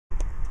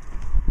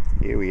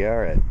Here we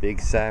are at Big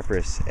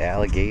Cypress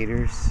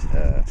Alligators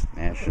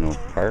National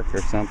Park or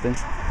something,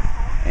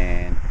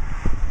 and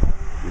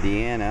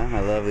Deanna, my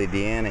lovely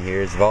Deanna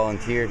here, has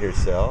volunteered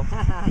herself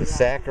to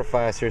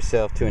sacrifice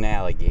herself to an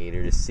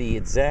alligator to see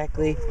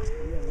exactly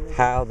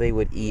how they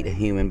would eat a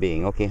human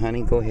being. Okay,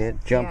 honey, go ahead,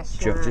 jump, yeah,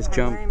 sure. just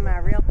jump. I'm wearing my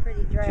real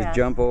pretty dress. Just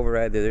jump over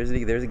right there.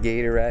 There's a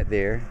gator right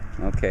there.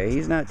 Okay,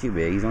 he's not too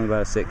big. He's only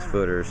about a 6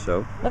 footer or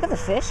so. Look at the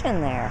fish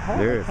in there.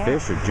 Their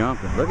fish are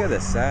jumping. Look at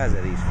the size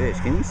of these fish.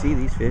 Can you see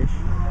these fish?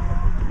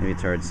 Maybe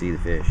it's hard to see the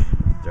fish.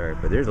 Sorry,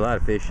 but there's a lot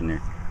of fish in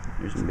there.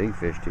 There's some big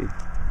fish too.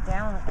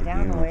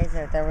 Down the ways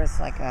there was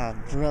like a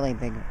really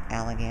big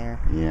alligator.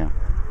 Yeah.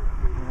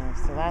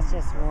 So that's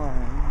just one.